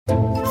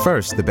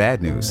First, the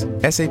bad news.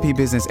 SAP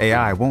Business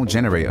AI won't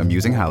generate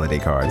amusing holiday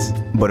cards,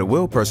 but it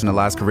will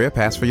personalize career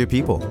paths for your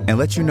people and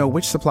let you know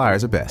which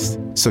suppliers are best,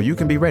 so you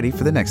can be ready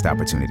for the next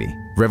opportunity.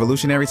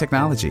 Revolutionary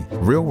technology,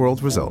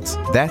 real-world results.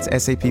 That's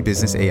SAP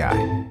Business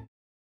AI.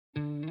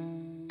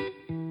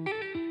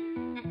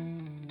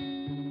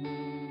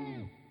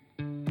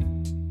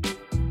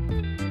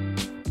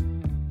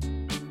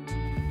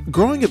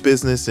 Growing a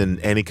business in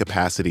any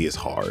capacity is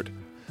hard,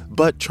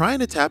 but trying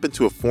to tap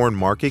into a foreign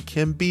market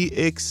can be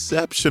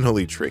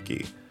exceptionally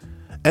tricky.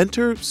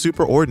 Enter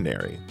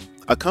SuperOrdinary,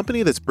 a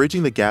company that's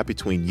bridging the gap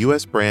between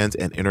U.S. brands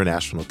and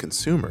international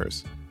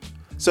consumers.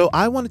 So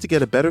I wanted to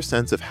get a better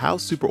sense of how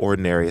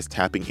SuperOrdinary is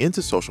tapping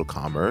into social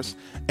commerce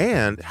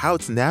and how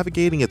it's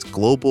navigating its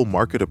global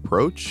market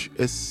approach,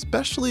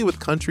 especially with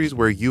countries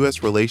where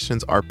U.S.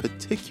 relations are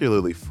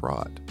particularly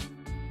fraught.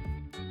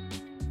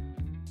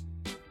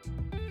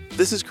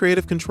 This is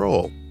Creative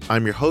Control.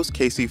 I'm your host,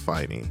 Casey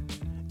Finey.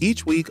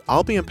 Each week,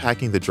 I'll be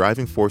unpacking the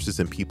driving forces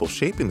and people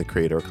shaping the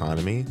creator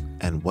economy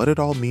and what it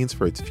all means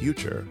for its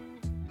future.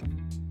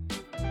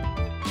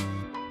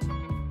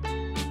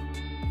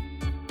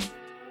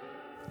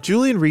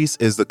 Julian Reis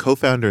is the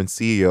co-founder and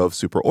CEO of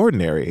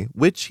SuperOrdinary,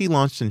 which he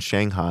launched in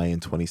Shanghai in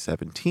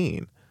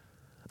 2017.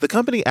 The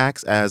company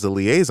acts as a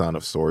liaison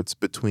of sorts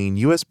between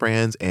U.S.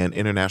 brands and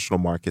international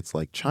markets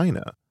like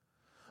China.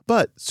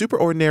 But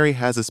SuperOrdinary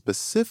has a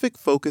specific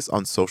focus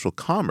on social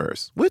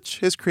commerce, which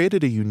has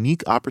created a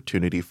unique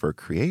opportunity for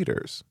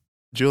creators.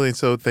 Julian,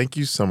 so thank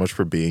you so much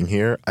for being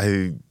here.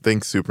 I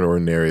think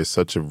SuperOrdinary is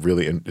such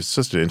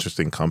an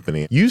interesting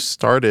company. You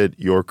started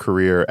your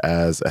career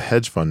as a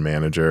hedge fund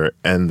manager,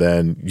 and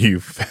then you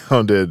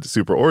founded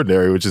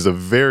SuperOrdinary, which is a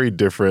very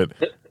different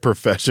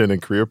profession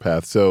and career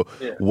path. So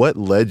What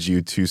led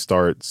you to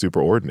start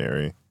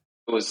SuperOrdinary?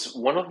 It was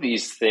one of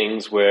these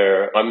things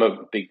where I'm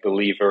a big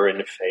believer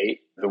in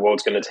fate. The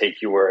world's going to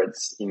take you where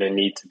it's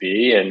need to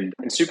be. And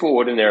in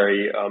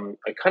SuperOrdinary,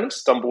 I kind of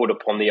stumbled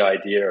upon the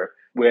idea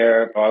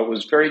where I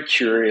was very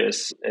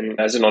curious. And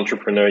as an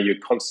entrepreneur, you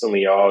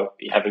constantly are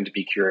having to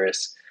be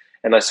curious.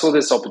 And I saw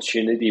this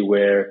opportunity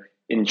where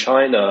in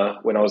China,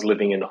 when I was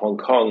living in Hong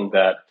Kong,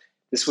 that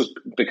this was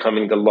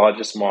becoming the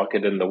largest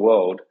market in the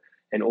world.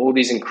 And all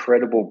these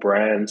incredible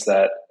brands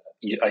that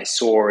I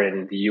saw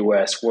in the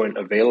US weren't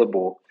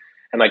available.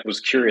 And I was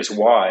curious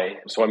why.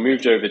 So I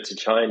moved over to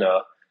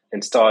China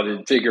and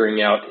started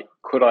figuring out,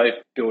 could I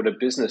build a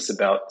business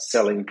about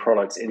selling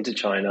products into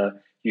China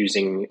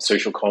using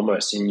social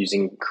commerce and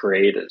using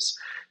creators?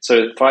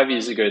 So 5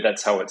 years ago,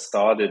 that's how it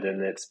started.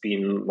 And it's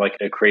been like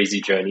a crazy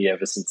journey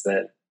ever since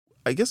then.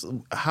 I guess,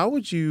 how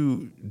would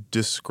you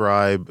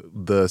describe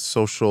the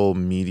social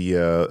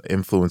media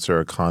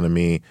influencer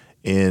economy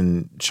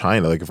in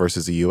China, like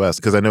versus the US?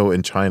 Because I know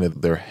in China,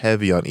 they're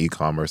heavy on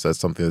e-commerce. That's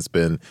something that's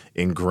been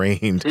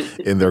ingrained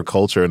in their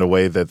culture in a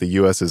way that the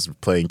US is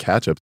playing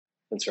catch up.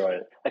 That's right.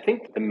 I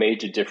think the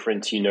major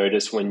difference you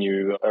notice when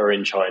you are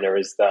in China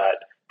is that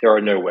there are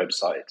no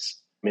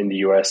websites. In the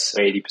US,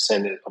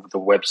 80% of the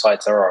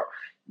websites are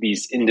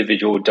these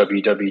individual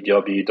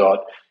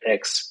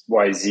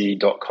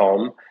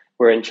www.xyz.com,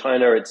 where in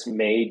China it's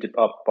made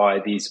up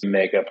by these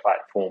mega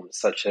platforms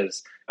such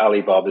as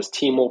Alibaba's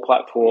Tmall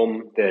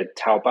platform, the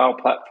Taobao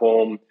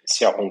platform,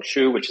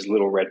 Xiaohongshu, which is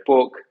Little Red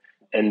Book,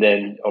 and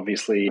then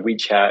obviously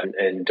WeChat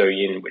and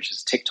Douyin, which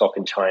is TikTok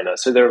in China.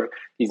 So there are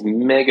these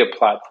mega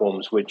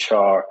platforms which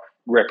are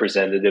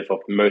representative of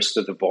most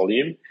of the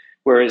volume.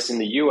 Whereas in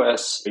the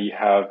US, you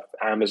have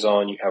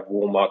Amazon, you have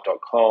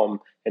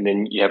Walmart.com, and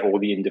then you have all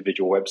the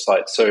individual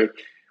websites. So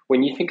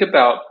when you think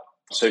about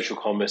social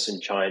commerce in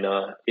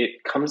China,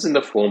 it comes in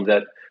the form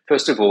that,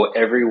 first of all,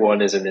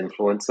 everyone is an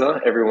influencer,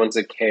 everyone's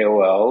a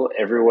KOL,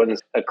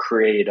 everyone's a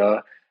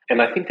creator. And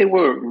I think they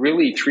were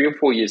really 3 or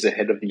 4 years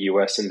ahead of the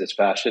US in this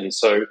fashion.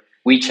 So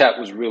WeChat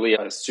was really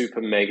a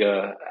super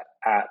mega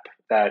app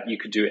that you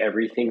could do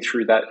everything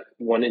through that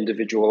one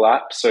individual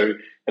app. So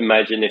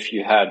imagine if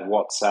you had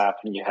WhatsApp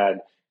and you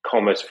had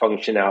commerce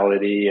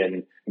functionality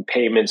and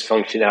payments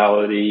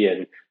functionality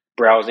and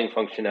browsing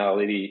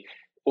functionality.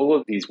 All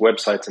of these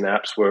websites and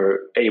apps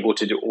were able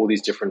to do all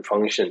these different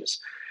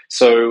functions.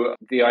 So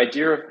the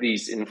idea of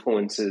these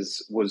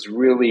influencers was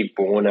really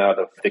born out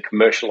of the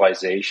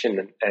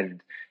commercialization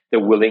and the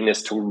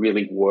willingness to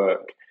really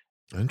work.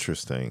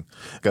 Interesting.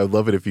 I'd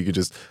love it if you could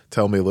just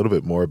tell me a little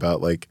bit more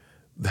about like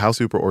how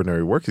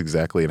SuperOrdinary works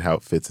exactly and how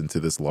it fits into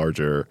this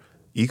larger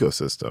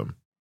ecosystem.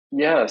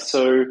 Yeah,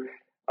 so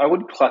I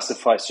would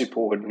classify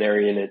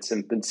SuperOrdinary in its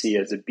infancy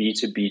as a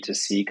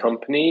B2B2C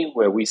company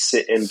where we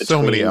sit in between.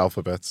 So many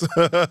alphabets.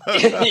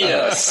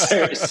 Yeah,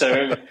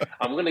 so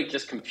I'm going to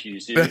just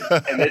confuse you.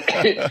 And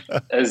then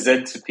a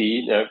Z to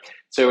P. No.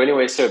 So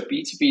anyway, so a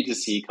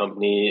B2B2C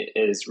company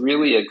is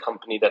really a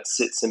company that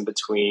sits in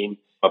between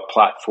a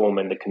platform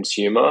and the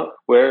consumer.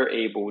 We're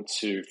able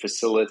to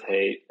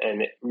facilitate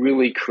and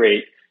really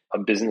create a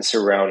business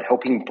around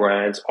helping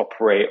brands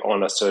operate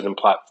on a certain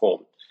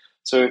platform.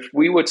 So if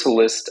we were to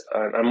list,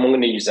 I'm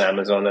going to use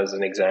Amazon as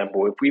an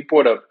example. If we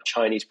bought a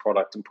Chinese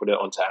product and put it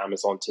onto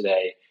Amazon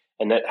today,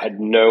 and that had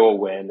no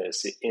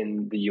awareness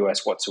in the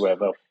US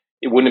whatsoever,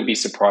 it wouldn't be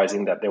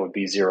surprising that there would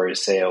be zero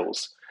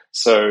sales.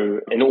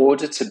 So in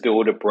order to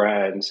build a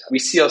brand, we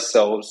see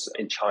ourselves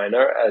in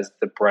China as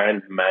the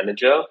brand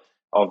manager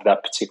of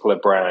that particular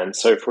brand.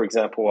 So for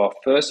example, our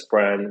first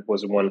brand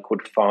was one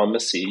called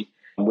Pharmacy,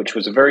 which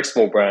was a very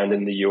small brand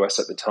in the US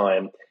at the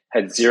time,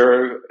 had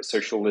zero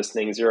social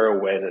listening, zero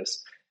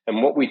awareness.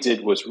 And what we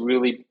did was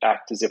really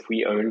act as if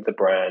we owned the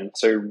brand.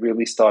 So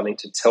really starting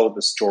to tell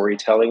the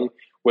storytelling,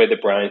 where the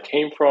brand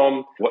came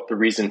from, what the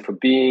reason for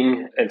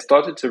being, and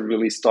started to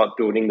really start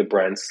building the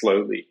brand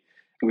slowly.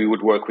 We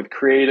would work with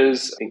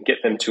creators and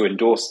get them to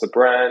endorse the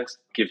brand,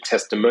 give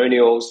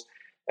testimonials.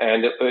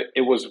 And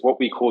it was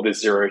what we call the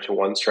 0 to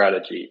 1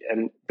 strategy.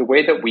 And the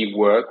way that we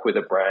work with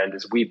a brand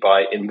is we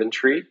buy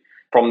inventory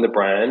from the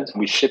brand,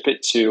 we ship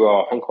it to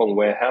our Hong Kong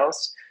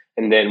warehouse.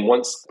 And then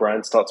once the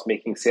brand starts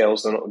making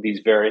sales on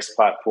these various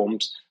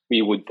platforms,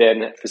 we would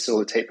then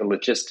facilitate the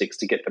logistics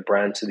to get the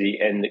brand to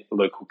the end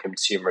local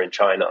consumer in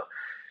China.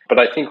 But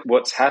I think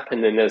what's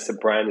happened, and as the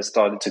brand has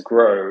started to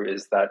grow,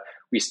 is that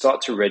we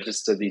start to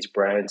register these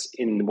brands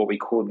in what we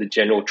call the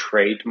general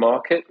trade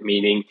market,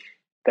 meaning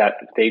that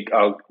they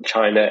are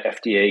China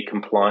FDA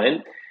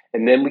compliant.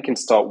 And then we can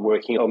start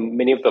working on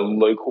many of the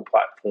local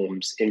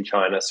platforms in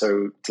China.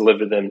 So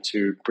deliver them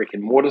to brick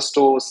and mortar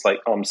stores like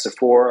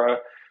Sephora.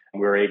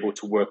 We're able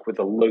to work with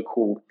the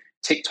local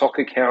TikTok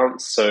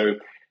accounts. So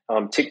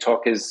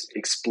TikTok has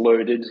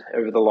exploded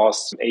over the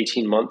last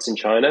 18 months in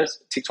China.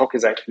 TikTok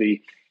is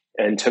actually,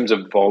 in terms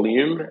of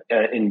volume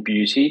in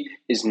beauty,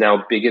 is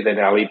now bigger than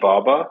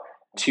Alibaba.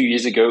 2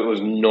 years ago, it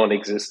was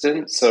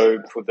non-existent.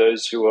 So for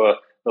those who are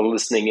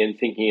listening and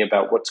thinking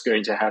about what's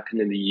going to happen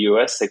in the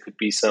US, there could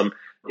be some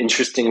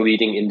interesting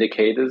leading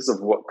indicators of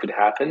what could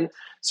happen.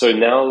 So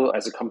now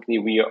as a company,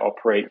 we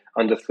operate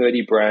under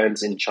 30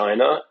 brands in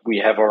China. We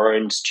have our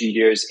own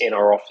studios in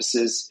our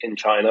offices in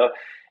China,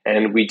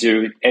 and we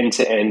do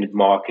end-to-end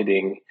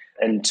marketing.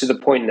 And to the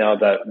point now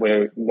that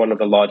we're one of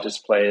the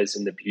largest players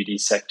in the beauty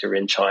sector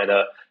in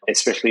China,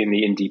 especially in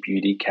the indie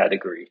beauty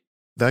category.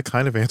 That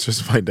kind of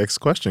answers my next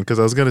question, because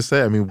I was going to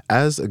say, I mean,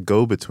 as a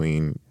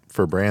go-between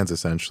for brands,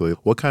 essentially,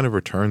 what kind of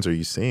returns are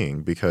you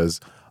seeing? Because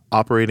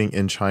operating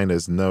in China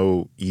is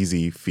no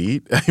easy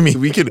feat. I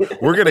mean, we're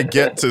going to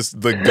get to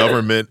the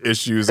government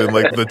issues and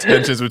like the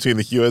tensions between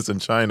the US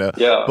and China,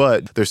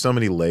 but there's so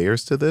many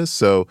layers to this.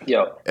 So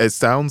it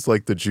sounds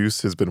like the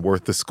juice has been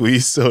worth the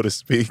squeeze, so to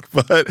speak.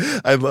 But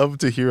I'd love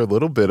to hear a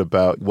little bit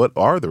about what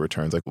are the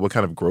returns? Like what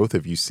kind of growth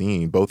have you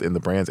seen both in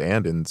the brands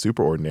and in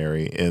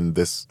SuperOrdinary in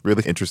this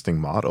really interesting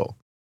model?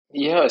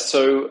 Yeah,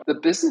 so the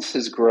business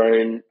has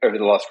grown over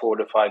the last 4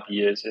 to 5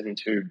 years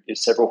into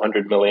several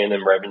hundred million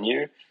in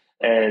revenue,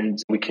 and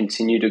we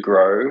continue to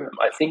grow.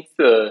 I think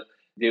the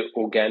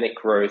organic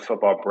growth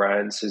of our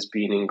brands has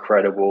been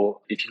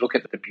incredible. If you look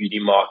at the beauty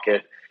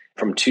market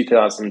from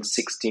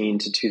 2016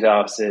 to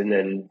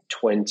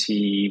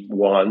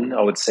 2021,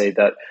 I would say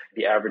that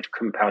the average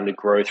compounded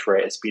growth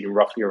rate has been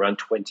roughly around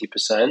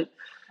 20%.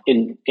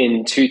 In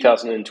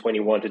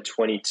 2021 to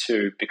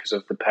 22, because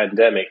of the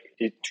pandemic,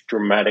 it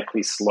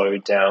dramatically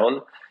slowed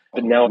down.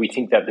 But now we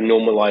think that the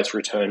normalized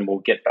return will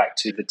get back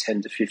to the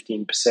 10 to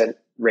 15%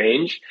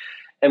 range.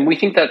 And we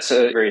think that's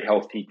a very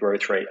healthy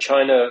growth rate.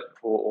 China,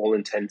 for all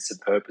intents and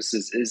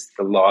purposes, is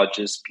the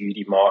largest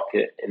beauty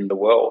market in the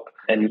world,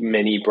 and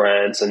many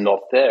brands are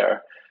not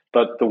there.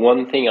 But the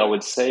one thing I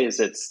would say is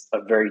it's a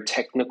very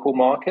technical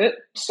market.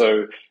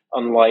 So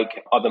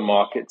unlike other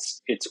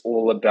markets, it's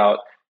all about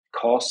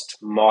cost,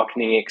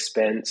 marketing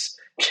expense,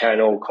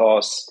 channel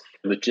costs,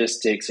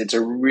 logistics. It's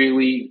a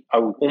really, I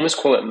would almost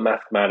call it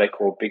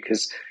mathematical,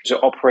 because to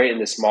operate in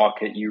this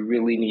market, you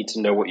really need to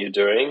know what you're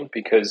doing,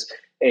 because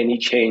any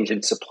change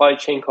in supply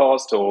chain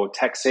cost or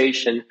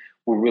taxation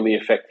will really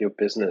affect your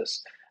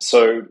business.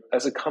 So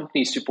as a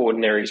company,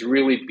 SuperOrdinary has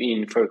really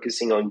been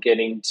focusing on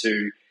getting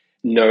to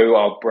know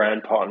our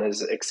brand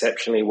partners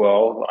exceptionally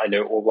well. I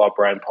know all our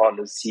brand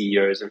partners,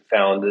 CEOs and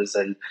founders,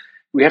 and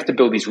we have to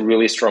build these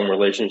really strong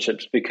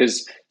relationships,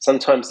 because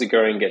sometimes the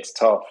going gets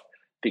tough,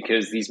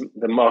 because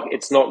the market,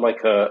 it's not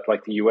like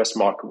the US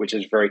market, which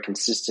is very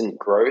consistent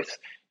growth.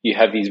 You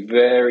have these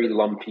very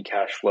lumpy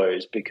cash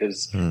flows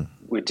because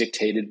we're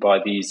dictated by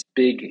these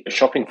big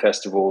shopping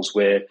festivals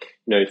where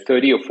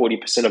 30 or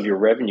 40% of your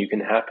revenue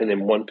can happen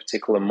in one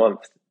particular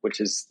month,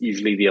 which is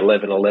usually the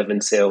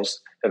 11/11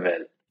 sales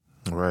event.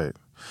 Right.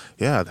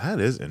 Yeah, that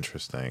is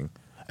interesting.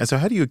 And so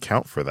how do you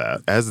account for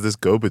that? As this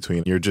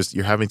go-between, you're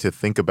having to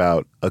think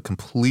about a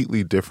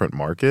completely different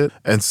market.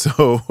 And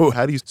so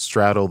how do you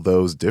straddle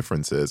those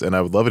differences? And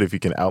I would love it if you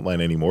can outline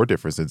any more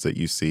differences that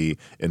you see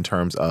in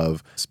terms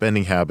of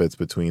spending habits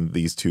between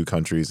these two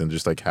countries and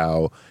just like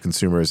how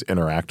consumers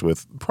interact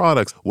with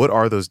products. What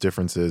are those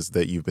differences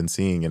that you've been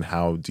seeing, and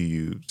how do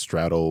you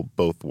straddle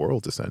both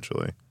worlds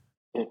essentially?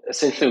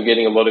 Essentially, we're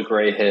getting a lot of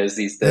gray hairs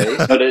these days,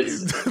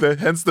 but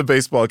hence the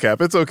baseball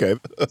cap. It's okay.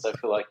 So I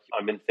feel like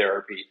I'm in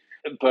therapy.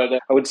 But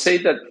I would say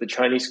that the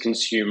Chinese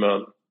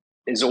consumer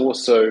is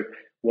also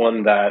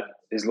one that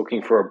is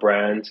looking for a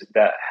brand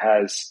that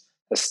has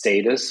a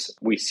status.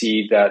 We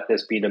see that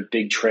there's been a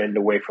big trend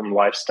away from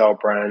lifestyle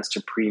brands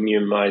to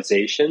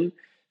premiumization.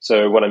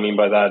 So what I mean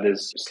by that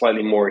is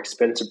slightly more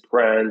expensive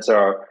brands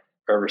are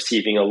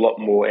receiving a lot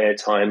more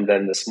airtime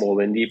than the small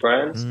indie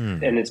brands.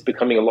 And it's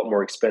becoming a lot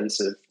more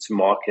expensive to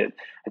market.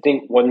 I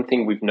think one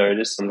thing we've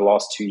noticed in the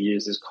last 2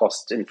 years is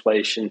cost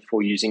inflation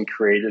for using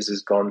creators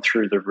has gone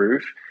through the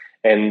roof.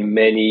 And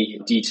many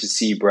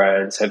D2C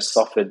brands have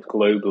suffered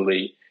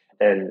globally.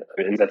 And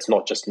that's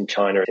not just in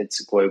China,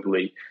 it's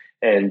globally.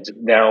 And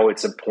now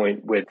it's a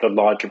point where the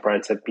larger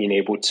brands have been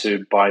able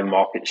to buy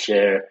market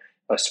share,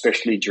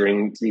 especially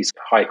during these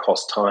high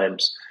cost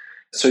times.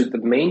 So the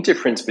main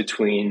difference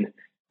between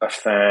a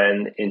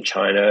fan in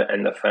China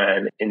and the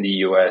fan in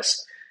the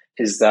US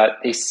is that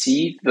they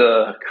see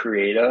the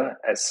creator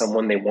as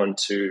someone they want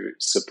to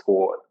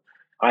support.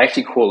 I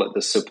actually call it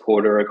the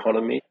supporter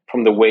economy.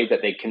 From the way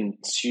that they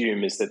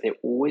consume is that they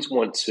always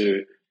want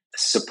to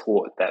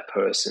support that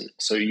person.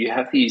 So you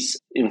have these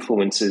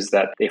influencers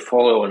that they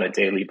follow on a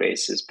daily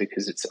basis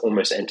because it's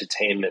almost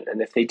entertainment.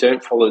 And if they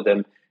don't follow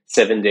them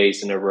 7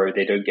 days in a row,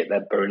 they don't get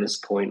that bonus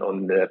point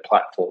on the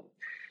platform.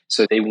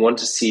 So they want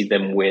to see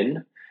them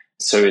win.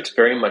 So it's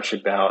very much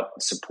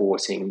about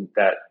supporting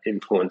that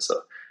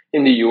influencer.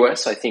 In the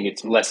US, I think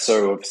it's less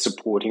so of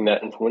supporting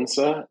that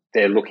influencer.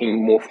 They're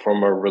looking more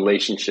from a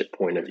relationship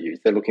point of view.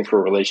 They're looking for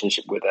a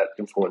relationship with that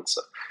influencer.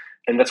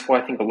 And that's why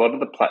I think a lot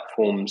of the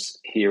platforms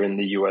here in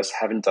the US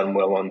haven't done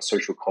well on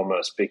social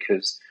commerce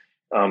because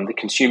the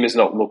consumer is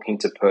not looking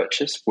to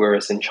purchase,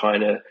 whereas in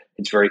China,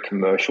 it's very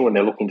commercial and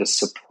they're looking to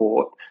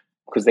support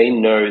because they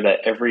know that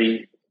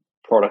every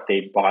product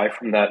they buy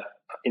from that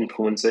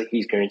influencer,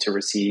 he's going to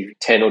receive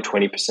 10 or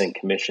 20%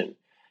 commission.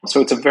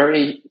 So it's a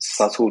very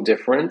subtle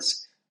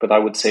difference, but I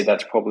would say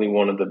that's probably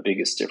one of the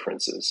biggest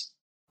differences.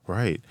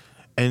 Right.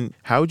 And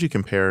how would you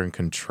compare and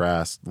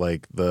contrast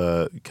like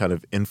the kind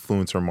of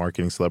influencer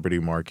marketing, celebrity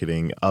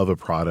marketing of a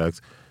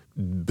product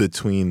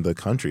between the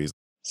countries?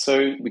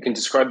 So we can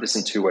describe this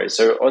in two ways.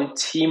 So on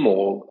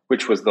Tmall,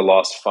 which was the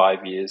last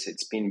 5 years,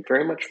 it's been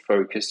very much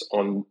focused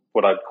on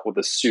what I'd call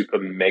the super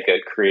mega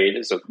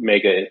creators or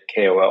mega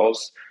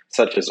KOLs,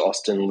 such as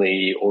Austin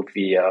Lee or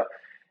Via.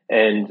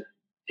 And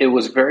it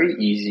was very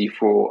easy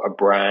for a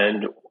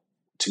brand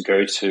to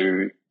go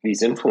to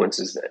these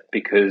influencers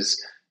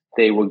because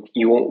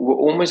you were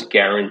almost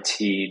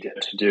guaranteed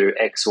to do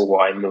X or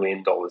Y $1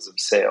 million of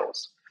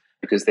sales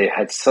because they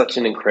had such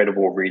an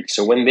incredible reach.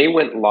 So when they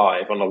went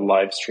live on a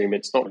live stream,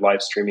 it's not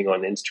live streaming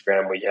on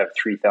Instagram where you have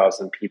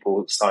 3,000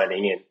 people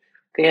signing in.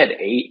 They had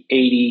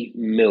 80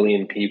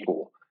 million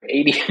people.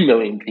 80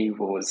 million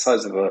people, the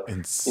size of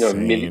a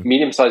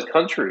medium-sized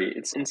country.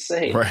 It's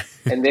insane. Right.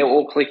 And they're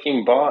all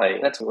clicking buy.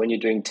 That's when you're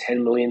doing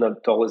 $10 million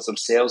of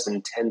sales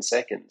in 10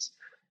 seconds.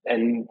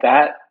 And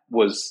that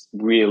was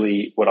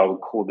really what I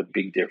would call the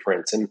big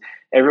difference. And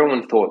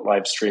everyone thought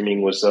live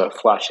streaming was a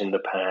flash in the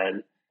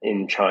pan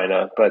in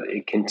China, but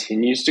it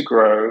continues to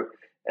grow.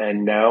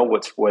 And now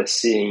what we're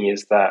seeing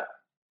is that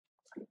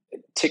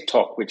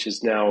TikTok, which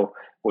is now,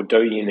 or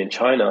Douyin in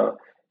China,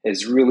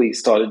 has really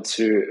started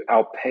to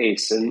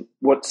outpace. And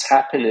what's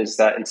happened is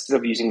that instead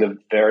of using the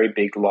very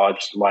big,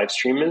 large live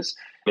streamers,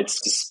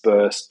 it's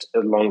dispersed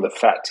along the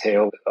fat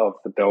tail of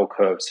the bell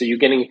curve. So you're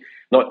getting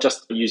not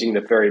just using the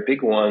very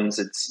big ones,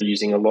 it's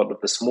using a lot of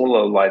the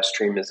smaller live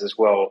streamers as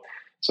well.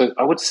 So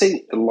I would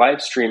say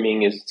live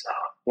streaming is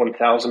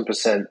 1000%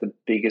 the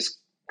biggest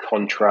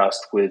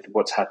contrast with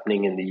what's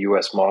happening in the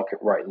US market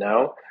right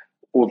now.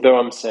 Although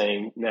I'm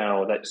saying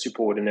now that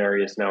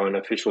SuperOrdinary is now an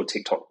official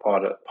TikTok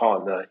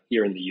partner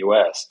here in the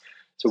US.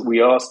 So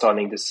we are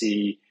starting to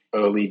see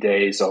early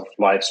days of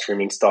live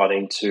streaming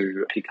starting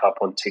to pick up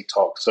on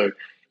TikTok. So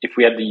if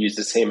we had to use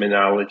the same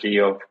analogy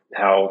of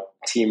how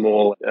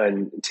Tmall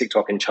and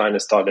TikTok in China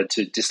started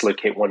to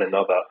dislocate one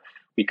another,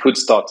 we could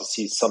start to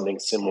see something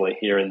similar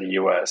here in the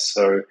US.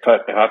 So I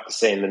have to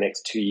say in the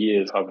next 2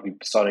 years, I'll be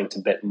starting to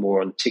bet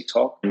more on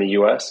TikTok in the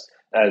US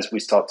as we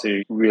start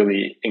to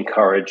really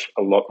encourage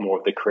a lot more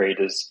of the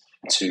creators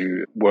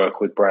to work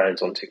with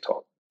brands on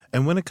TikTok.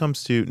 And when it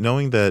comes to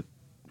knowing that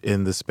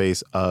in the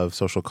space of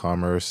social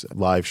commerce,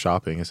 live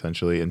shopping,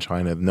 essentially in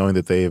China, knowing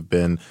that they have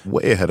been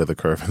way ahead of the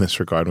curve in this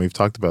regard, and we've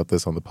talked about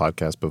this on the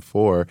podcast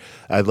before,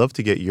 I'd love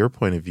to get your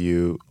point of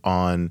view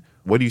on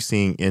what are you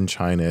seeing in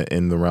China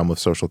in the realm of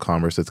social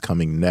commerce that's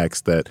coming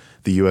next that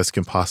the U.S.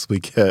 can possibly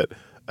get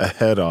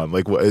ahead on?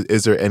 Like,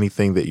 is there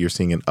anything that you're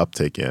seeing an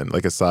uptick in?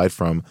 Like, aside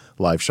from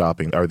live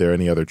shopping, are there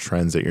any other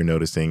trends that you're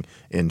noticing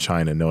in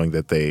China, knowing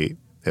that they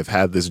have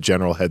had this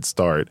general head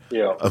start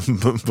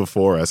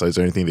before us? Is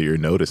there anything that you're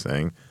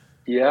noticing?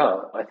 Yeah,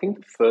 I think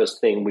the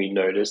first thing we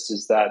noticed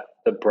is that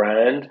the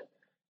brand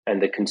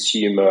and the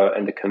consumer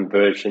and the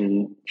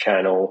conversion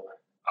channel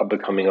are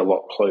becoming a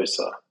lot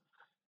closer.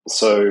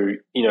 So,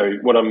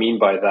 what I mean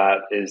by that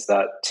is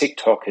that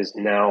TikTok is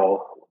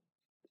now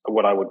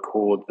what I would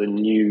call the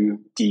new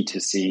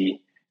D2C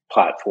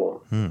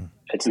platform.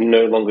 It's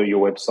no longer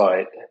your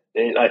website.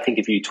 And I think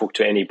if you talk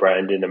to any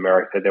brand in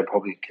America, they'll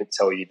probably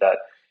tell you that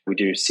We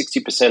do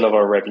 60% of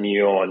our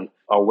revenue on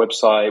our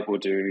website. We'll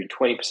do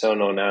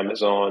 20% on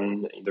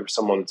Amazon. There's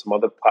some on some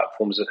other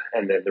platforms,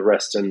 and then the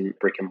rest in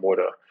brick and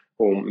mortar,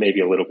 or maybe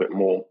a little bit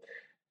more.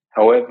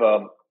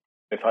 However,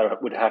 if I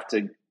would have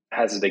to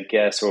hazard a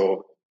guess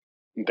or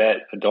bet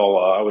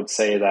 $1, I would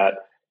say that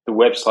the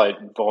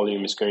website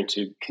volume is going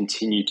to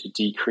continue to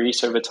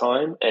decrease over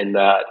time, and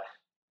that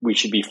we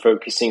should be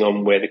focusing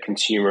on where the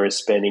consumer is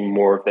spending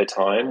more of their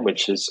time,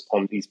 which is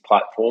on these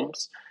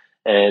platforms.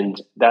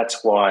 And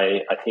that's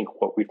why I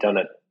think what we've done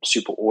at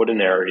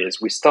SuperOrdinary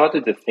is we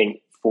started to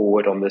think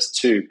forward on this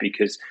too,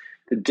 because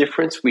the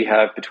difference we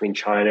have between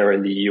China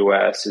and the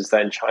US is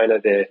that in China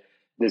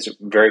there's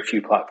very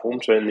few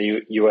platforms, but in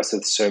the US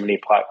there's so many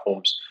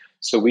platforms.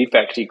 So we've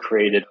actually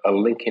created a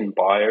link in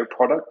bio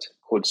product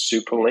called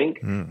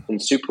Superlink. And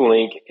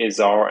Superlink is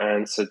our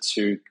answer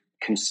to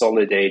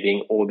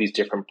consolidating all these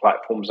different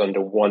platforms under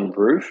one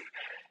roof.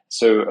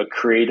 So a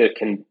creator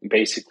can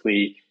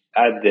basically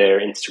add their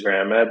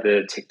Instagram, add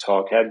their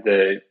TikTok, add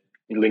the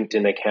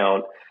LinkedIn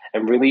account,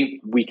 and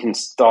really we can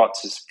start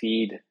to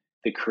feed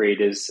the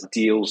creators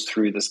deals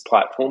through this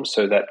platform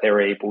so that they're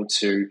able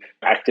to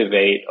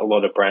activate a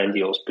lot of brand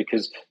deals,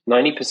 because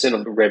 90%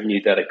 of the revenue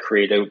that a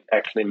creator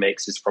actually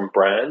makes is from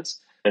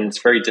brands, and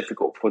it's very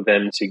difficult for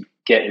them to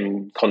get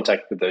in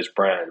contact with those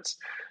brands.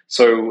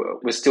 So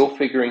we're still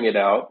figuring it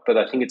out, but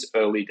I think it's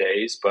early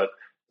days, but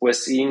we're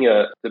seeing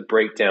the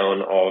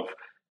breakdown of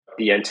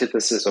the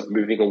antithesis of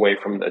moving away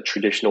from the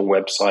traditional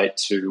website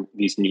to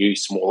these new,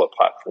 smaller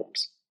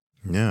platforms.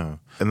 Yeah.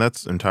 And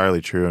that's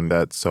entirely true. And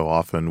that's so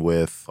often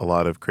with a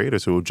lot of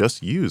creators who will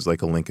just use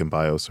like a link in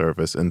bio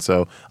service. And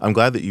so I'm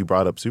glad that you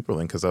brought up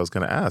Superlink, because I was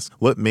going to ask,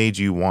 what made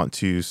you want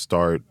to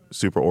start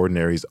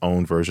SuperOrdinary's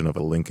own version of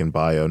a link in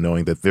bio,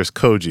 knowing that there's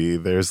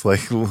Koji, there's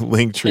like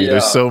Linktree,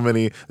 there's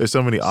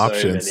so many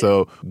options.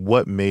 So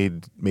what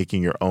made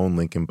making your own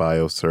link in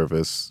bio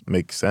service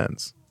make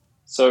sense?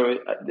 So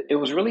it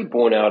was really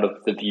born out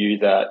of the view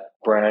that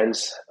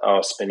brands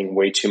are spending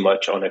way too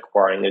much on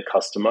acquiring a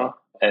customer,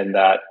 and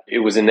that it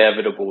was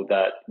inevitable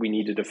that we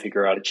needed to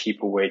figure out a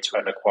cheaper way to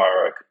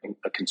acquire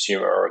a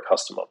consumer or a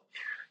customer.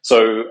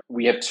 So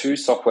we have two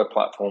software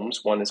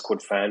platforms. One is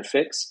called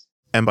FanFix.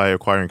 And by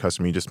acquiring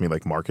customer, you just mean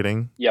like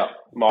marketing? Yeah,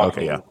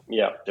 marketing. Okay,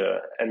 yeah.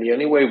 And the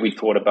only way we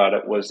thought about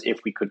it was if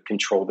we could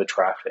control the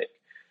traffic.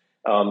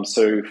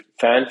 So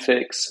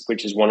FanFix,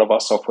 which is one of our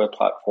software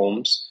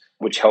platforms,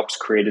 which helps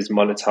creators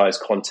monetize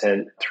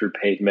content through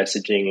paid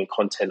messaging and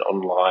content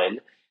online,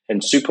 and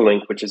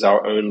Superlink, which is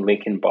our own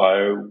link in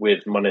bio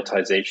with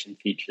monetization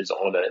features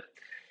on it.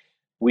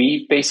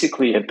 We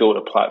basically have built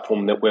a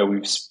platform where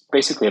we've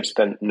basically have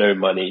spent no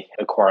money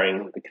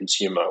acquiring the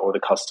consumer or the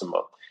customer.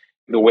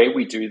 The way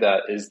we do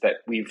that is that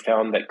we've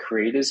found that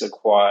creators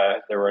acquire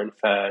their own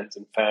fans,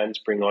 and fans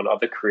bring on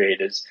other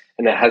creators,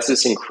 and it has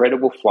this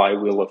incredible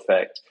flywheel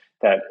effect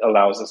that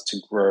allows us to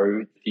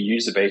grow the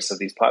user base of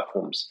these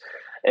platforms.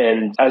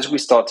 And as we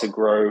start to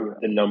grow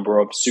the number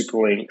of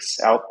Superlinks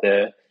out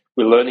there,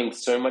 we're learning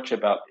so much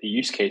about the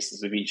use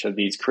cases of each of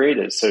these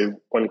creators. So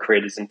one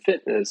creator's in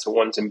fitness, or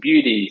one's in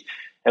beauty,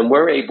 and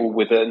we're able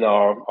within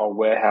our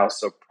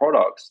warehouse of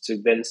products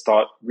to then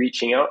start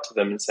reaching out to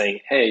them and saying,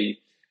 hey,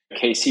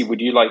 Casey, would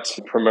you like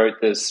to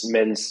promote this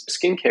men's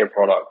skincare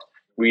product?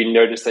 We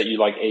noticed that you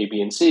like A,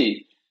 B, and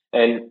C.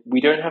 And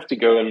we don't have to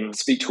go and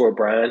speak to a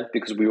brand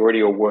because we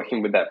already are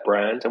working with that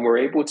brand, and we're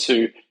able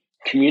to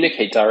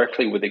communicate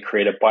directly with the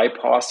creator,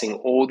 bypassing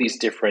all these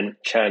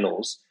different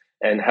channels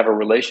and have a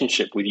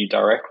relationship with you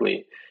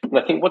directly. And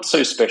I think what's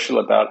so special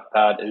about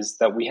that is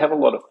that we have a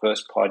lot of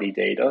first-party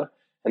data,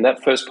 and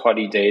that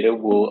first-party data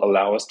will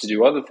allow us to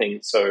do other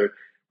things. So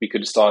we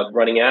could start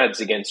running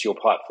ads against your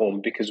platform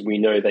because we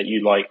know that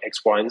you like X,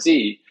 Y, and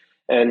Z.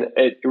 And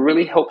it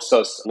really helps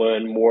us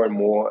learn more and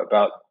more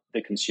about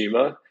the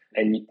consumer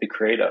and the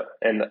creator.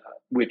 And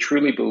we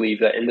truly believe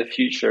that in the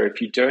future,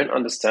 if you don't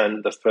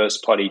understand the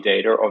first-party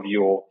data of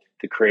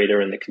the creator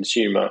and the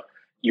consumer,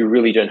 you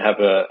really don't have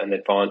an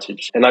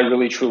advantage. And I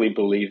really truly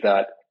believe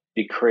that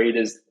the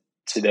creators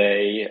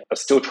today are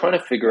still trying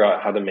to figure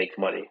out how to make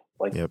money.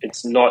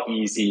 It's not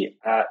easy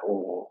at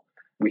all.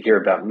 We hear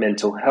about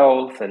mental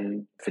health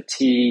and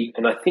fatigue.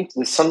 And I think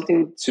there's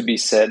something to be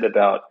said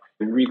about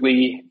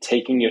really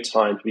taking your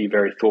time to be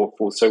very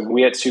thoughtful. So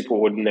we at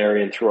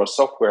SuperOrdinary and through our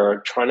software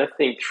are trying to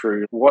think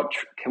through what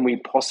can we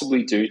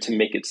possibly do to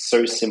make it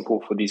so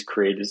simple for these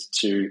creators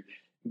to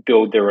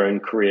build their own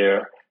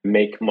career,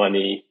 make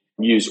money,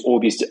 use all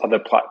these other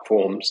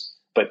platforms,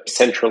 but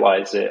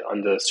centralize it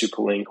under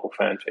Superlink or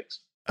FanFix.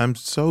 I'm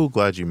so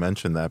glad you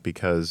mentioned that,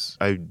 because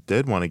I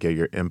did want to get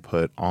your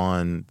input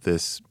on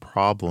this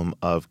problem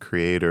of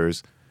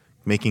creators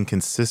making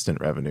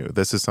consistent revenue.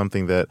 This is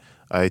something that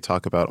I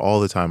talk about all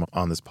the time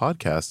on this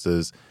podcast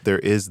is there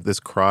is this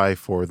cry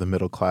for the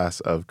middle class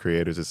of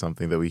creators is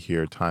something that we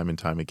hear time and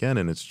time again.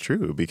 And it's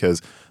true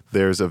because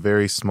there's a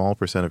very small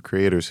percent of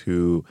creators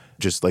who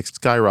just like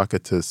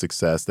skyrocket to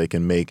success. They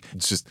can make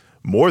just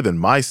more than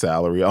my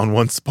salary on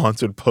one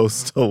sponsored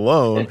post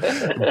alone,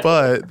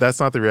 but that's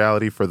not the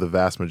reality for the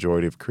vast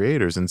majority of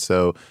creators. And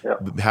so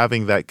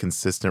having that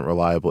consistent,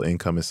 reliable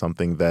income is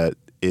something that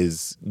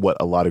is what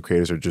a lot of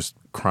creators are just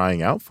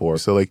crying out for.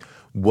 So like,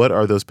 what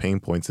are those pain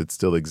points that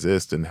still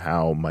exist and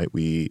how might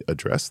we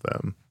address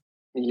them?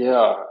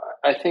 Yeah,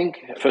 I think,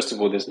 first of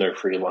all, there's no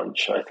free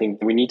lunch. I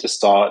think we need to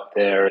start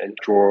there and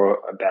draw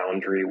a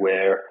boundary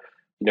where,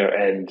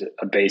 and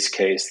a base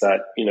case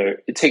that,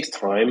 it takes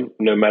time,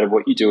 no matter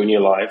what you do in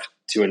your life,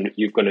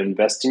 you've got to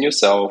invest in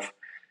yourself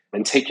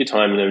and take your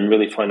time and then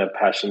really find a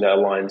passion that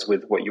aligns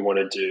with what you want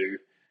to do.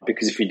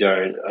 Because if you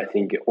don't, I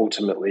think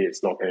ultimately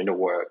it's not going to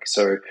work.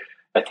 So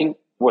I think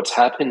what's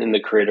happened in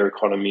the creator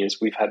economy is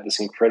we've had this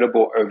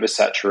incredible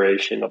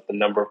oversaturation of the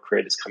number of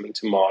creators coming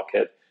to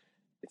market,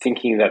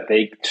 thinking that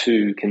they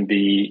too can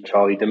be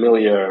Charli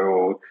D'Amelio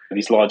or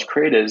these large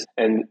creators.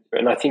 And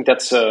I think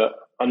that's a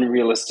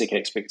unrealistic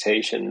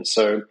expectation.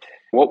 So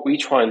what we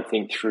try and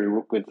think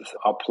through with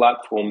our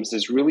platforms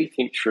is really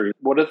think through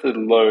what are the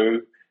low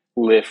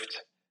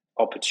lift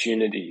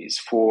opportunities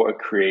for a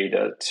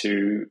creator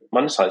to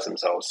monetize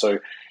themselves. So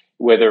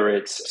whether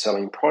it's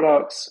selling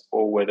products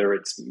or whether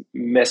it's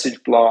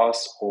message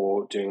blasts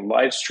or doing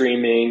live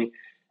streaming,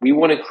 we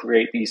want to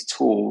create these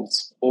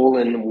tools all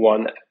in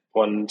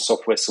one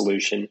software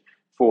solution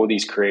for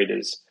these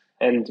creators.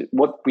 And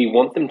what we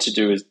want them to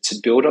do is to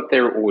build up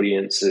their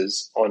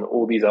audiences on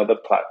all these other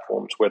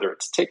platforms, whether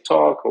it's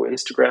TikTok or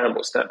Instagram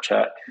or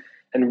Snapchat,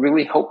 and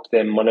really help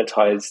them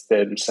monetize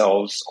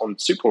themselves on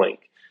Superlink.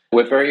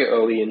 We're very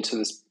early into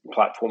this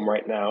platform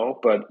right now,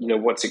 but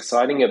what's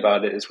exciting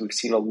about it is we've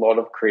seen a lot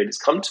of creators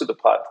come to the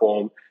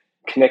platform,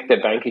 connect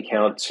their bank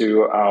account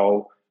to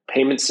our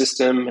payment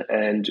system,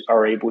 and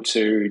are able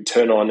to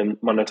turn on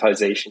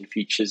monetization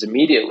features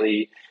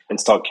immediately and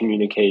start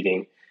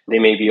communicating. They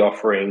may be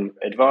offering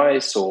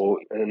advice or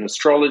an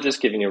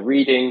astrologist giving a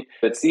reading.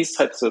 It's these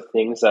types of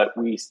things that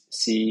we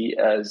see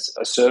as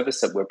a service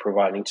that we're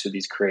providing to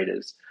these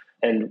creators.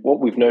 And what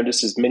we've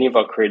noticed is many of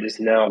our creators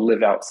now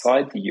live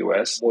outside the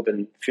US. More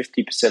than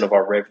 50% of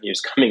our revenue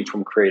is coming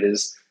from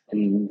creators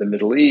in the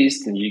Middle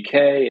East, in the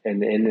UK,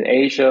 and in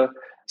Asia.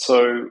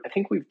 So I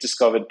think we've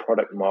discovered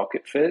product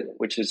market fit,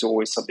 which is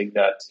always something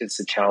that is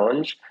a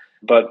challenge.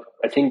 But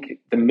I think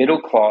the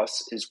middle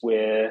class is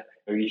where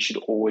you should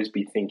always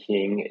be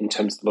thinking in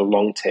terms of the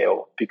long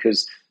tail,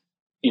 because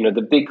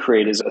the big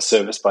creators are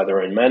serviced by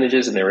their own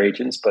managers and their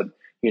agents, but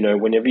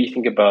whenever you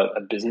think about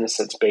a business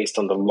that's based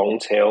on the long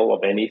tail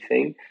of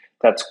anything,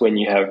 that's when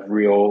you have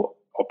real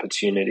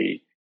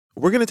opportunity.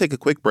 We're going to take a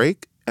quick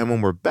break, and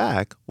when we're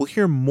back, we'll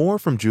hear more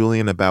from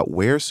Julian about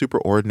where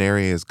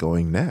SuperOrdinary is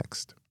going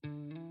next.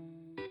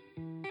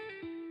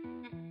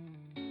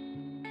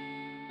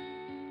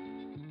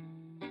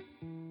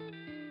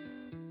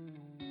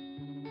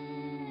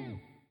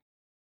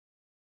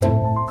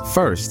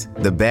 First,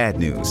 the bad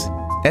news.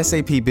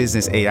 SAP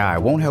Business AI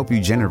won't help you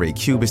generate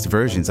cubist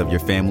versions of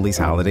your family's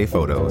holiday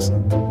photos.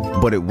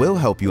 But it will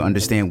help you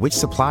understand which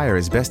supplier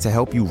is best to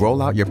help you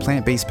roll out your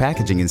plant-based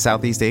packaging in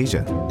Southeast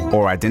Asia,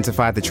 or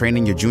identify the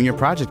training your junior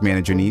project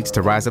manager needs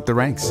to rise up the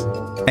ranks,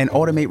 and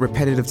automate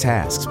repetitive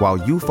tasks while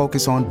you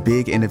focus on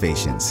big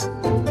innovations,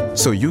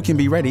 so you can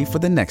be ready for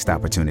the next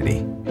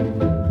opportunity.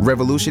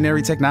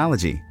 Revolutionary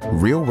technology,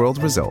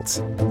 real-world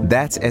results.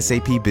 That's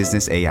SAP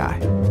Business AI.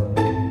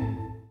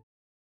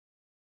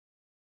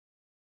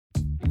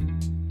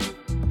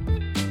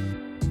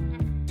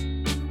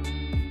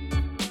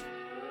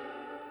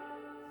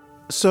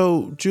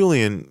 So,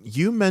 Julian,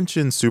 you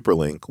mentioned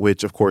Superlink,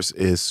 which of course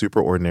is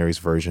SuperOrdinary's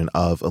version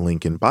of a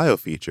link in bio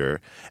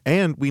feature.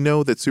 And we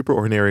know that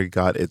SuperOrdinary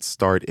got its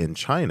start in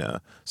China.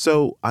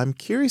 So I'm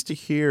curious to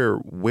hear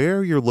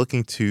where you're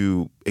looking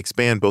to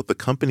expand both the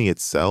company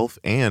itself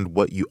and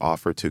what you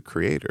offer to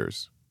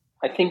creators.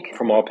 I think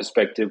from our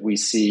perspective, we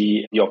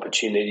see the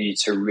opportunity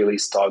to really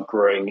start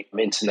growing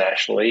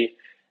internationally.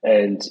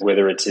 And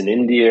whether it's in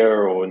India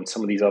or in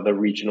some of these other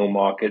regional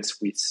markets,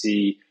 we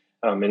see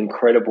an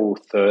incredible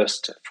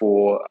thirst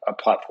for a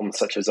platform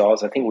such as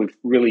ours. I think we've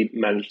really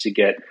managed to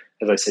get,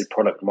 as I said,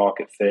 product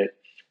market fit.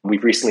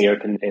 We've recently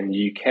opened in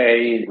the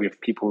UK. We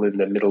have people in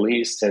the Middle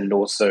East and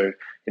also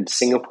in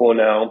Singapore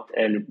now.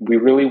 And we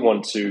really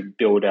want to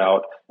build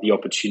out the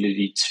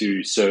opportunity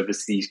to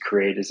service these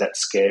creators at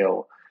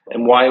scale.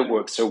 And why it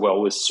works so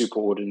well with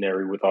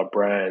SuperOrdinary with our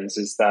brands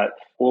is that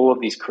all of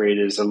these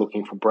creators are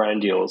looking for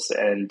brand deals,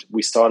 and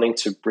we're starting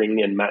to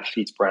bring and match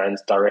these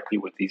brands directly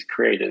with these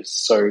creators.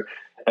 So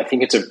I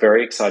think it's a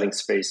very exciting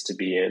space to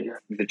be in.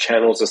 The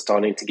channels are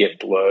starting to get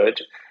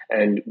blurred,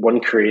 and one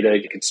creator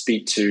can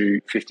speak to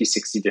 50,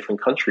 60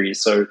 different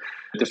countries. So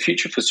the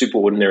future for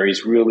SuperOrdinary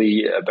is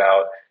really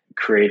about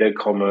creator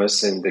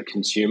commerce and the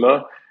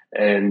consumer.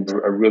 And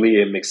I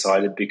really am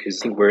excited because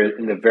I think we're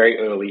in the very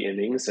early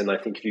innings. And I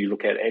think if you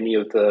look at any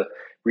of the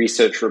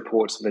research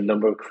reports on the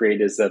number of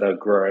creators that are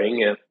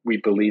growing. We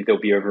believe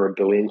there'll be over 1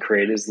 billion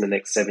creators in the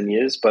next 7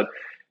 years, but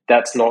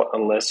that's not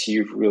unless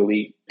you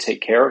really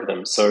take care of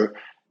them. So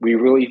we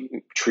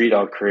really treat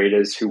our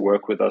creators who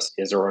work with us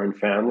as our own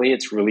family.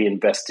 It's really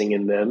investing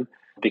in them,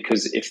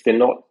 because if they're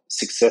not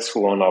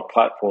successful on our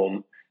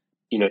platform,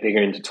 they're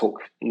going to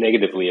talk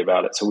negatively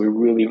about it. So we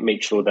really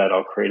make sure that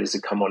our creators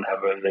who come on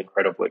have an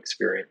incredible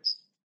experience.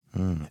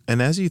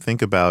 And as you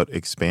think about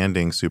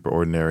expanding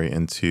SuperOrdinary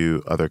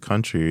into other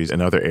countries and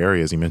other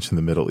areas, you mentioned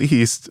the Middle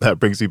East, that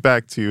brings me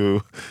back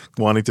to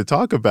wanting to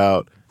talk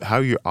about how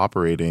you're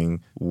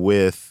operating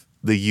with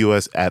the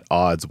U.S. at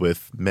odds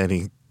with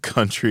many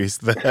countries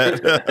that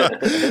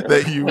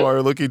that you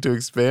are looking to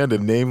expand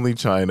in, namely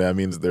China. I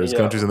mean, there's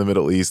countries in the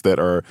Middle East that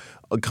are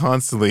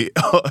constantly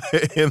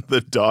in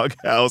the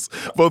doghouse.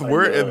 Both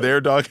we're in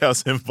their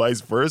doghouse and vice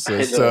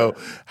versa. So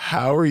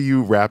how are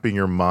you wrapping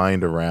your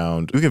mind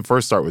around, we can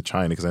first start with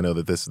China, because I know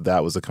that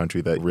that was a country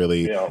that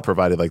really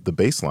provided like the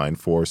baseline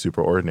for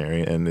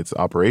SuperOrdinary and its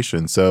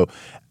operation. So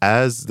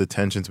as the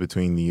tensions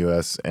between the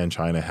U.S. and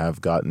China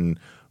have gotten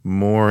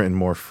more and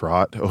more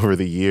fraught over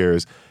the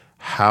years,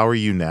 how are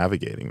you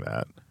navigating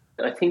that?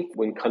 I think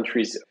when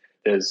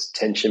there's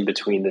tension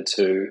between the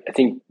two, I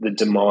think the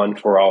demand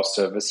for our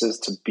services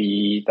to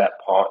be that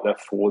partner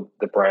for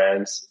the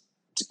brands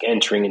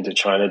entering into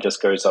China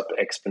just goes up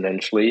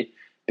exponentially,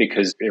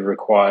 because it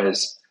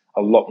requires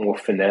a lot more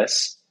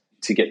finesse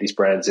to get these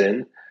brands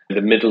in.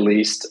 The Middle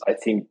East, I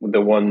think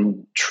the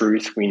one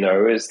truth we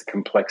know is the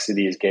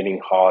complexity is getting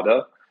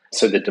harder.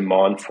 So the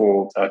demand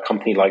for a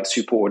company like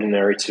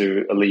SuperOrdinary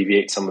to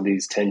alleviate some of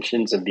these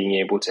tensions and being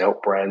able to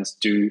help brands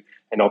do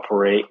and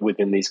operate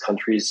within these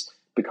countries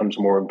becomes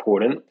more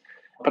important.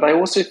 But I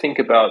also think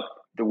about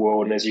the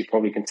world, and as you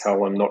probably can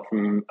tell, I'm not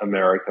from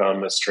America,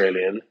 I'm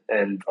Australian,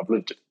 and I've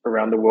lived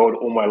around the world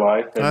all my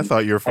life. And I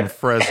thought you were from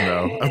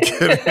Fresno. I'm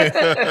kidding.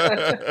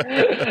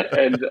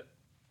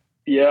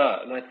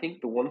 and I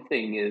think the one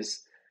thing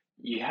is,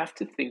 you have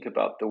to think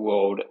about the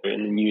world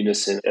in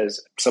unison,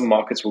 as some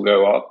markets will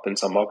go up and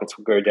some markets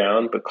will go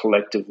down, but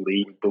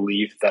collectively we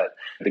believe that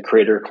the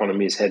creator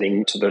economy is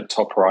heading to the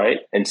top right,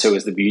 and so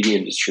is the beauty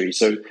industry.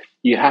 So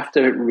you have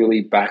to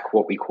really back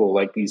what we call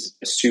like these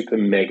super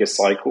mega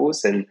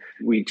cycles, and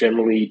we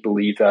generally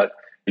believe that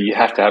you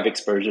have to have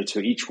exposure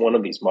to each one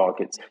of these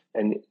markets.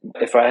 And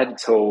if I had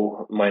to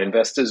tell my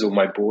investors or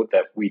my board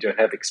that we don't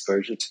have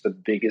exposure to the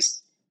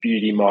biggest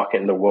beauty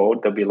market in the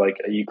world, they'll be like,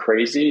 are you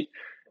crazy?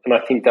 And I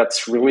think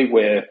that's really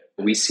where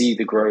we see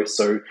the growth.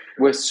 So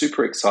we're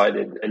super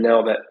excited. And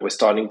now that we're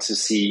starting to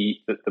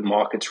see that the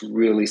market's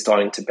really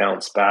starting to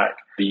bounce back,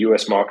 the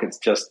US market's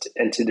just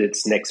entered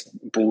its next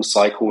bull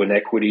cycle in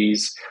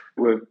equities.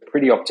 We're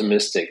pretty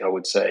optimistic, I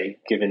would say,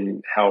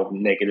 given how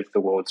negative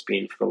the world's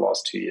been for the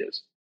last 2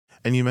 years.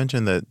 And you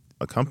mentioned that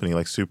a company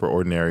like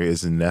SuperOrdinary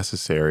is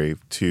necessary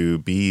to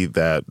be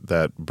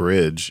that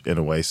bridge in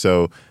a way.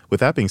 So with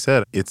that being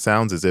said, it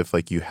sounds as if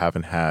like you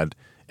haven't had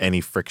any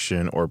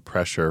friction or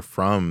pressure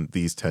from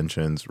these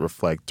tensions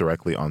reflect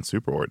directly on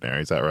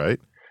SuperOrdinary. Is that right?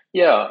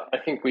 Yeah, I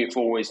think we've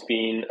always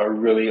been a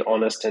really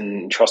honest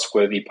and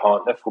trustworthy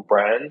partner for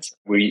brands.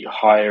 We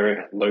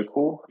hire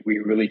local. We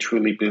really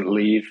truly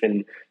believe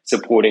in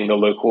supporting the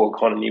local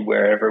economy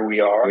wherever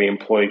we are. We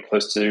employ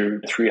close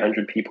to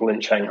 300 people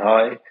in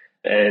Shanghai.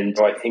 And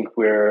I think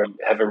we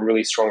have a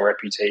really strong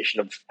reputation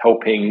of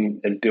helping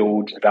and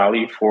build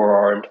value for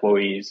our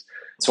employees.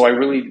 So I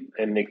really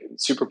am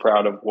super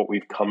proud of what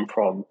we've come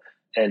from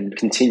and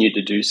continue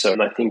to do so.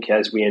 And I think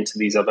as we enter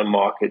these other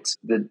markets,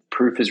 the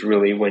proof is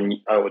really when,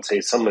 I would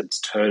say, some of it's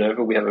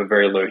turnover. We have a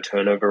very low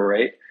turnover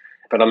rate.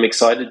 But I'm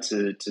excited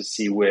to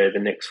see where the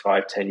next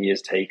 5-10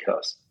 years take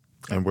us.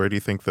 And where do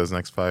you think those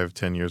next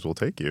 5-10 years will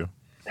take you?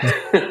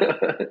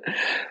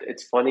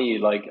 It's funny,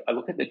 like I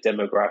look at the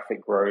demographic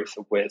growth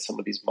of where some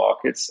of these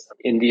markets,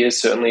 India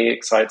certainly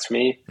excites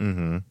me.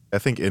 Mm-hmm. I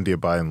think India,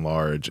 by and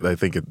large, I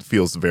think it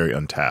feels very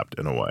untapped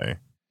in a way.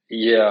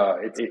 Yeah,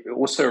 it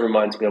also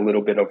reminds me a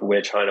little bit of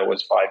where China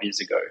was 5 years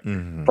ago.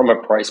 Mm-hmm. From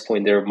a price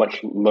point, they're a much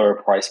lower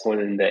price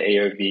point in the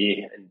AOV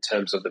in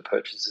terms of the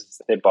purchases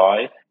that they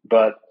buy.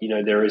 But,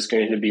 there is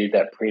going to be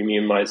that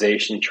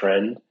premiumization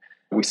trend.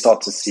 We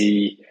start to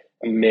see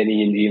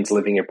many Indians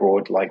living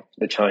abroad like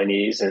the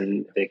Chinese,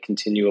 and they're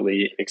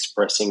continually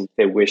expressing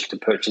their wish to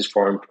purchase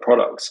foreign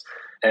products.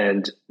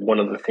 And one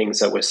of the things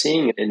that we're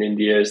seeing in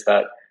India is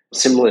that,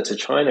 similar to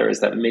China,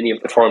 is that many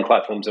of the foreign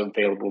platforms are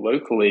available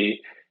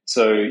locally.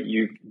 So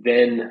you've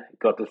then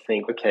got to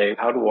think, okay,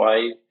 how do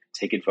I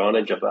take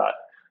advantage of that?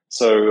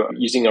 So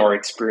using our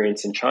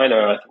experience in China,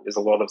 I think there's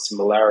a lot of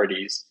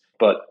similarities.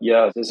 But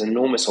yeah, there's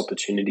enormous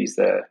opportunities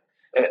there.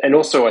 And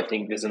also, I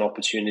think there's an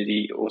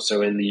opportunity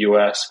also in the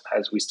US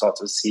as we start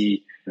to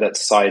see that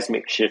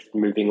seismic shift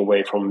moving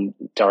away from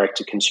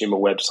direct-to-consumer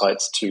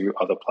websites to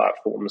other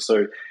platforms.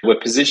 So we're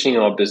positioning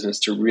our business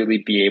to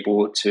really be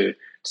able to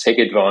take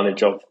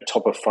advantage of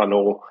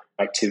top-of-funnel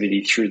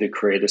activity through the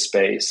creator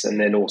space. And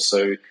then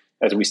also,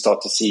 as we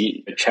start to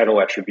see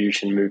channel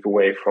attribution move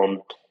away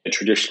from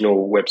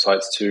traditional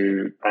websites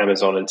to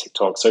Amazon and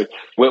TikTok. So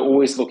we're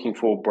always looking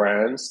for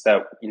brands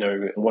that,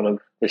 one of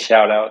the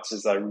shout outs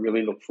is I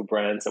really look for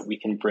brands that we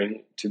can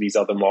bring to these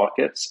other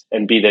markets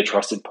and be their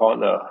trusted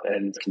partner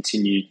and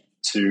continue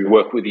to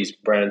work with these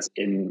brands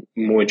in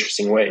more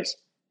interesting ways.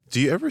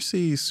 Do you ever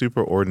see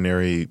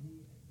SuperOrdinary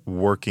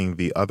working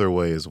the other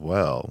way as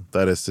well?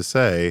 That is to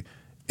say,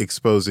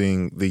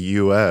 exposing the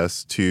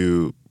U.S.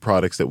 to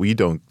products that we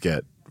don't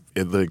get,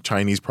 like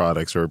Chinese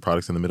products or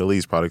products in the Middle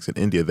East, products in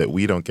India that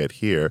we don't get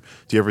here.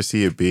 Do you ever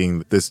see it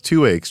being this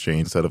two-way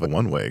exchange instead of a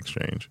one-way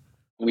exchange?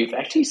 We've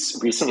actually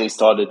recently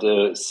started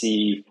to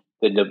see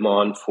the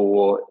demand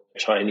for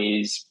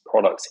Chinese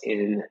products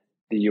in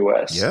the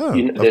US. Yeah,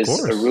 there's of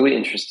course. a really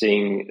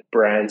interesting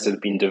brands that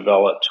have been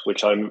developed,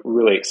 which I'm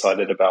really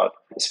excited about,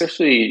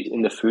 especially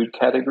in the food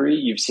category.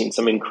 You've seen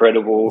some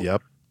incredible.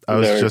 Yep. I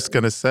was just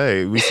going to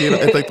say, we see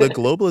it like the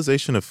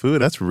globalization of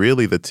food. That's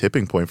really the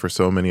tipping point for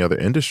so many other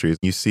industries.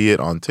 You see it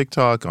on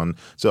TikTok,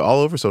 so all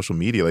over social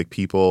media, like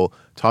people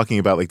talking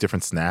about like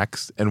different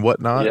snacks and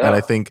whatnot. Yeah. And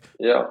I think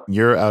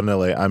you're out in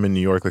LA, I'm in New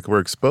York. Like we're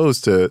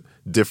exposed to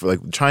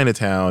different, like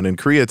Chinatown and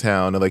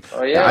Koreatown, and like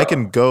I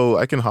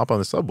can hop on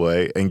the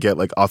subway and get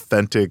like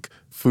authentic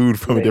food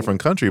from a different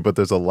country. But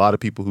there's a lot of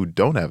people who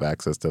don't have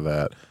access to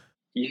that.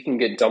 You can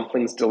get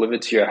dumplings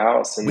delivered to your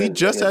house. And we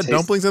just had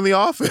dumplings in the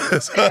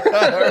office.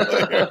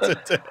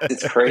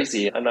 It's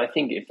crazy. And I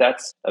think if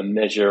that's a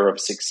measure of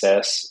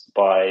success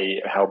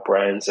by how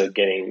brands are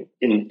getting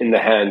in the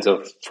hands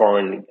of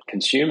foreign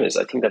consumers,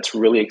 I think that's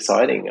really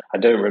exciting. I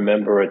don't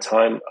remember a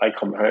time I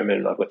come home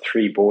and I've got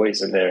 3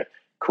 boys and they're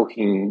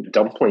cooking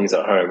dumplings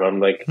at home. I'm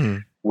like,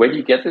 where do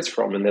you get this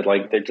from? And they're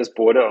like, they just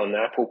bought it on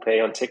Apple Pay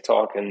on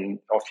TikTok and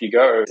off you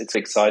go. It's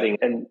exciting.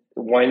 And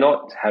why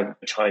not have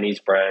Chinese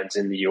brands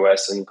in the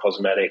US and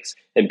cosmetics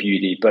and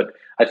beauty? But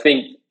I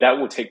think that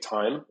will take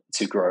time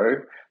to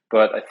grow.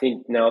 But I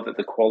think now that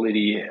the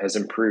quality has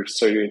improved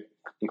so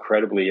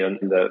incredibly in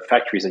the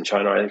factories in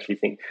China, I actually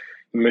think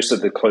most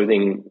of the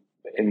clothing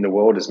in the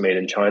world is made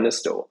in China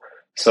still.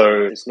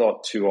 So it's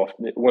not too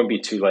often, it won't be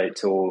too late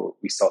till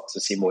we start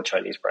to see more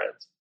Chinese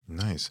brands.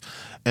 Nice.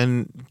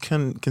 And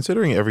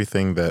considering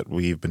everything that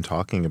we've been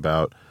talking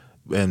about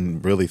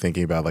and really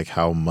thinking about like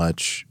how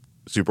much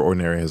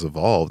SuperOrdinary has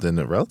evolved in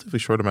a relatively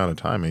short amount of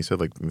time, and you said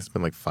like it's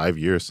been like 5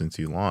 years since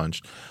you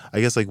launched,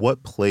 I guess like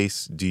what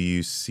place do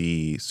you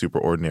see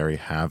SuperOrdinary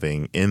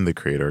having in the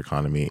creator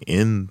economy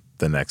in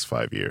the next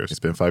 5 years? It's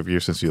been 5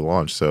 years since you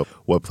launched. So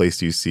what place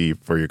do you see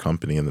for your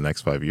company in the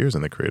next 5 years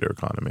in the creator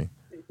economy?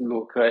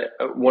 Look,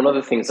 one of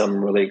the things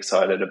I'm really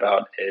excited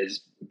about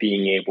is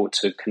being able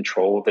to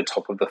control the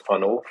top of the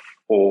funnel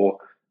for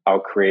our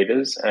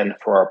creators and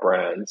for our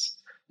brands.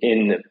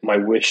 In my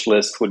wish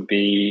list would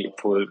be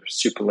for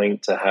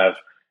Superlink to have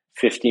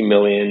 50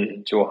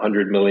 million to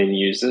 100 million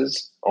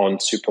users on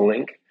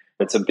Superlink.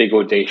 It's a big,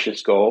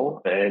 audacious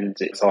goal, and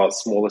it's our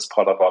smallest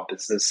part of our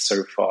business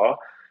so far.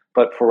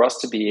 But for us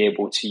to be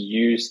able to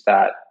use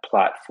that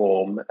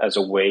platform as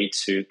a way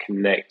to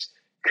connect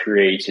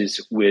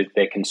creators with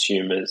their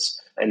consumers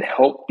and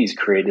help these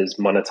creators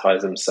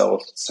monetize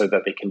themselves so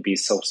that they can be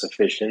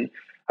self-sufficient,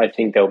 I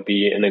think there'll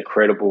be an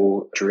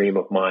incredible dream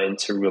of mine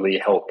to really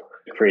help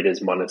creators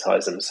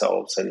monetize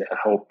themselves and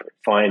help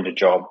find a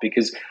job.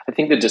 Because I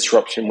think the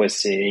disruption we're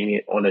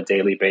seeing on a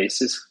daily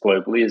basis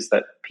globally is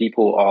that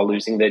people are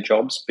losing their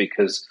jobs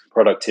because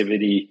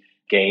productivity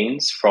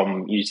gains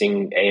from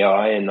using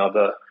AI and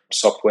other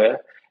software.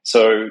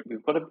 So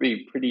we've got to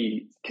be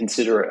pretty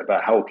considerate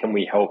about how can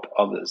we help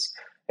others.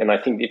 And I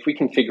think if we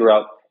can figure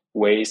out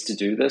ways to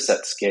do this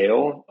at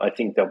scale, I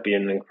think there'll be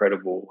an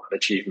incredible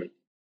achievement.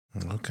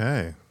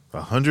 Okay.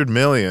 100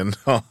 million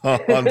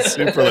on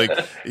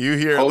Superlink. You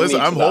hear,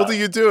 listen, I'm holding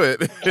you to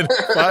it. In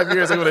 5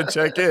 years, I'm going to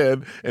check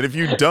in. And if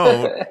you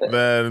don't,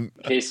 then...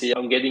 Casey,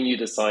 I'm getting you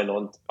to sign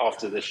on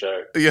after the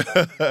show. Yeah.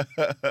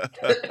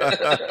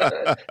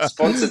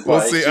 Sponsored by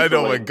We'll see. Superlink. I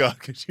know, my God,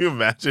 could you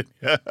imagine?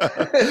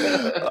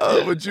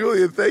 But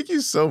Julian, thank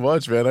you so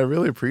much, man. I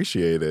really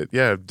appreciate it.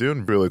 Yeah,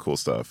 doing really cool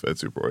stuff at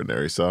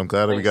SuperOrdinary. So I'm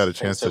glad we got a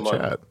chance to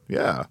chat.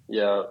 Yeah.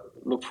 Yeah.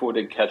 Look forward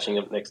to catching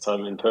up next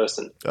time in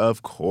person.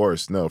 Of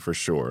course. No, for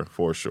sure.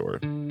 For sure.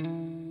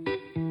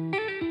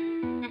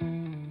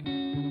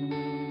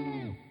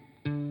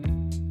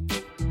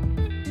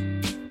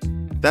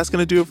 That's going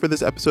to do it for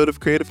this episode of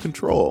Creative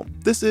Control.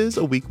 This is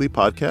a weekly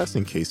podcast,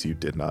 in case you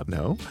did not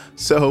know.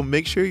 So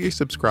make sure you're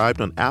subscribed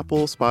on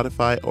Apple,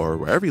 Spotify, or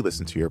wherever you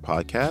listen to your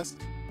podcast.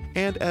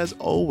 And as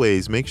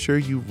always, make sure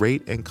you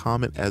rate and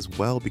comment as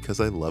well,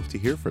 because I love to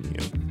hear from you.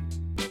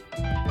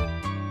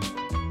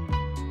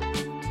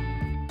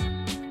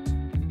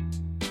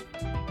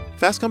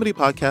 Fast Company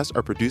podcasts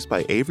are produced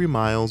by Avery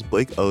Miles,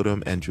 Blake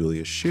Odom, and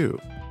Julia Shu.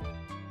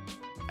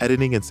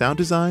 Editing and sound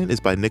design is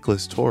by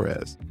Nicholas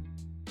Torres.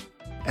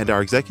 And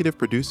our executive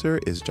producer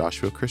is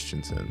Joshua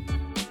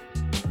Christensen.